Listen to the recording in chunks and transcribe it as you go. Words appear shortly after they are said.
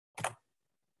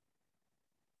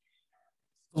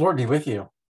The Lord be with you.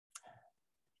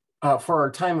 For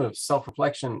our time of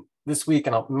self-reflection this week,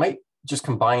 and I might just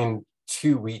combine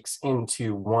 2 weeks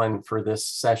into one for this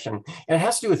session, and it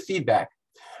has to do with feedback.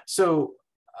 So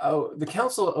the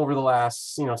council over the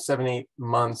last 7, 8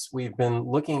 months, we've been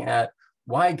looking at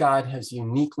why God has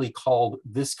uniquely called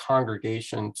this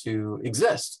congregation to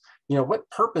exist. What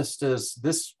purpose does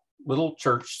this little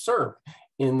church serve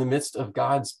in the midst of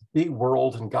God's big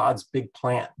world and God's big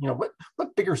plan?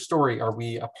 What bigger story are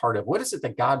we a part of? What is it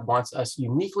that God wants us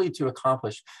uniquely to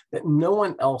accomplish that no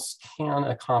one else can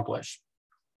accomplish?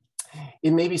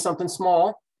 It may be something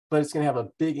small, but it's going to have a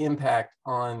big impact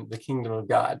on the kingdom of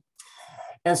God.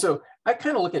 And so I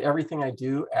kind of look at everything I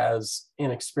do as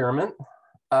an experiment.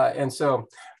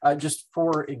 Just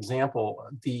for example,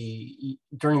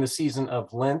 during the season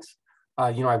of Lent,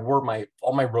 I wore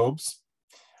all my robes.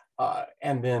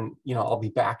 And then, I'll be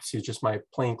back to just my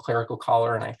plain clerical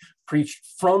collar, and I preach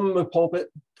from the pulpit.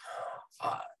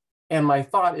 And my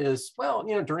thought is, well,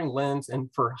 during Lent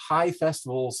and for high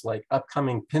festivals like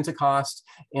upcoming Pentecost,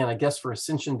 and I guess for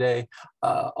Ascension Day,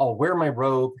 I'll wear my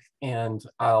robe and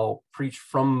I'll preach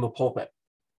from the pulpit.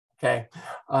 Okay.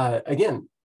 Again,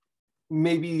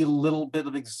 maybe a little bit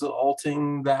of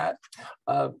exalting that.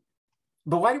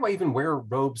 But why do I even wear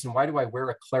robes, and why do I wear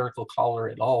a clerical collar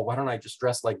at all? Why don't I just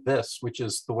dress like this, which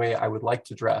is the way I would like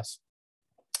to dress?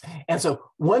 And so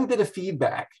one bit of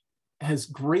feedback has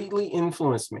greatly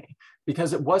influenced me,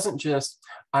 because it wasn't just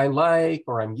I like,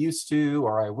 or I'm used to,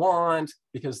 or I want,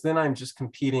 because then I'm just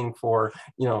competing for,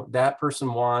 that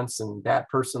person wants and that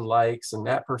person likes and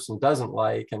that person doesn't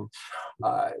like. And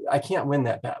I can't win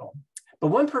that battle. But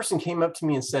one person came up to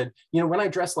me and said, when I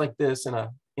dress like this in a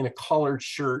collared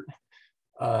shirt,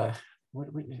 I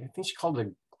think she called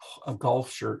it a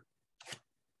golf shirt.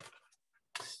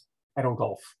 I don't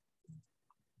golf.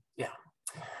 Yeah.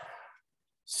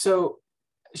 So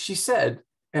she said,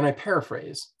 and I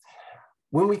paraphrase,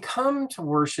 when we come to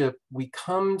worship, we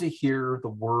come to hear the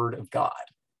word of God,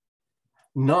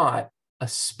 not a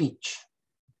speech.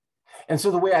 And so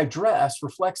the way I dress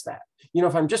reflects that.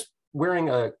 If I'm just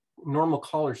wearing a normal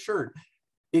collared shirt,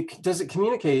 does it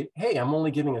communicate, hey, I'm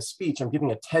only giving a speech, I'm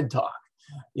giving a TED talk.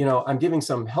 I'm giving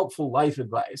some helpful life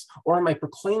advice, or am I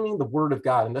proclaiming the word of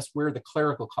God? And that's where the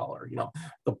clerical collar,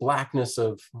 the blackness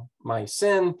of my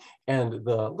sin and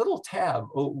the little tab,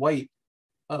 white,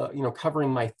 covering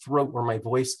my throat where my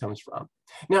voice comes from.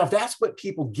 Now, if that's what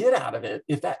people get out of it,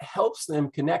 if that helps them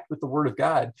connect with the word of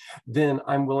God, then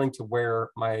I'm willing to wear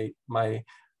my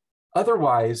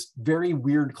otherwise very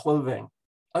weird clothing.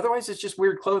 Otherwise, it's just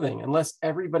weird clothing, unless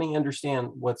everybody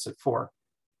understands what's it for.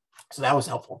 So that was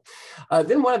helpful.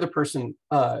 Then one other person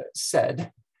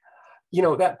said,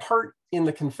 that part in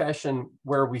the confession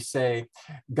where we say,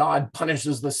 God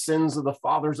punishes the sins of the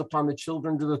fathers upon the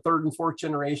children to the third and fourth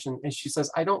generation. And she says,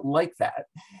 I don't like that.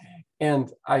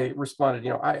 And I responded,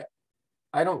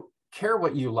 I don't care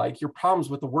what you like. Your problem's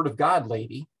with the word of God,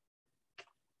 lady.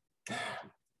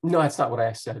 No, that's not what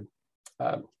I said.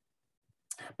 But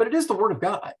it is the word of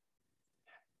God.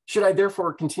 Should I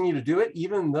therefore continue to do it,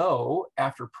 even though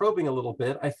after probing a little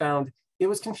bit, I found it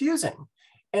was confusing?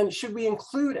 And should we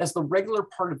include as the regular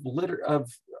part of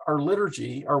our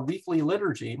liturgy, our weekly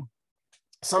liturgy,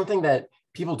 something that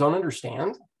people don't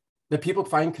understand, that people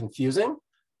find confusing,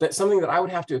 that something that I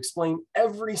would have to explain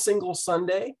every single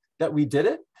Sunday that we did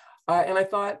it? And I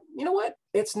thought, what?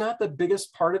 It's not the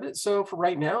biggest part of it. So for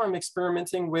right now, I'm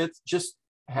experimenting with just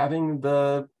having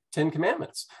the 10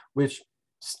 Commandments, which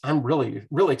I'm really,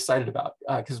 really excited about,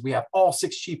 because we have all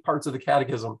 6 chief parts of the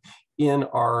catechism in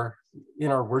our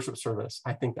worship service.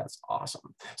 I think that's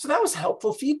awesome. So that was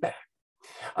helpful feedback.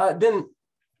 Then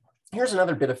here's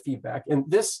another bit of feedback. And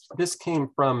this came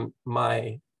from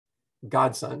my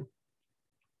godson.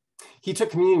 He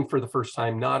took communion for the first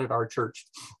time, not at our church.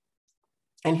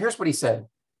 And here's what he said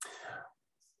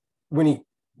when he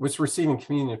was receiving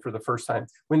communion for the first time.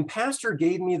 When pastor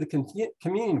gave me the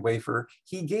communion wafer,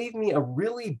 he gave me a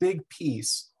really big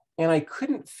piece, and I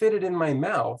couldn't fit it in my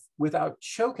mouth without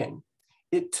choking.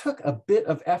 It took a bit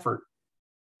of effort.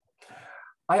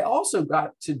 I also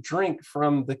got to drink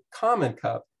from the common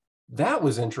cup. That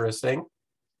was interesting.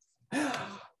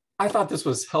 I thought this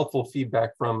was helpful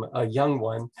feedback from a young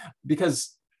one,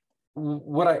 because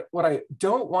what I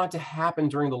don't want to happen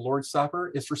during the Lord's Supper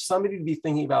is for somebody to be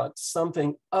thinking about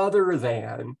something other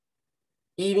than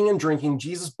eating and drinking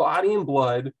Jesus' body and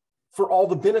blood for all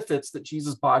the benefits that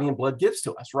Jesus' body and blood gives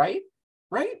to us, right?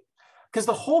 Right? Because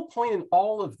the whole point in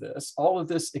all of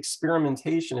this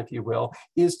experimentation, if you will,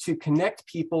 is to connect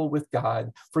people with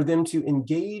God, for them to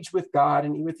engage with God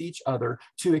and with each other,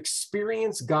 to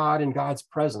experience God and God's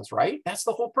presence, right? That's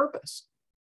the whole purpose.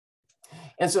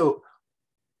 And so,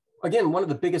 again, one of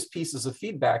the biggest pieces of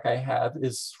feedback I have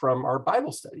is from our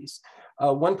Bible studies.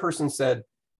 One person said,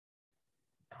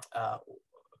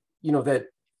 that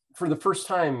for the first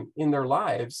time in their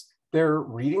lives, they're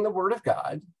reading the Word of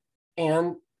God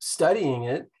and studying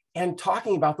it and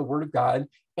talking about the Word of God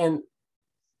and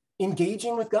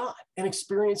engaging with God and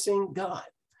experiencing God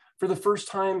for the first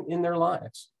time in their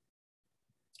lives.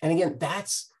 And again,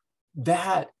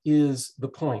 that is the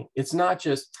point. It's not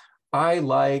just I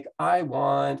like, I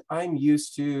want, I'm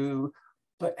used to,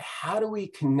 but how do we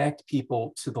connect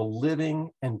people to the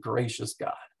living and gracious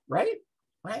God, right?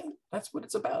 Right? That's what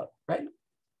it's about, right?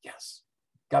 Yes.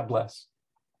 God bless.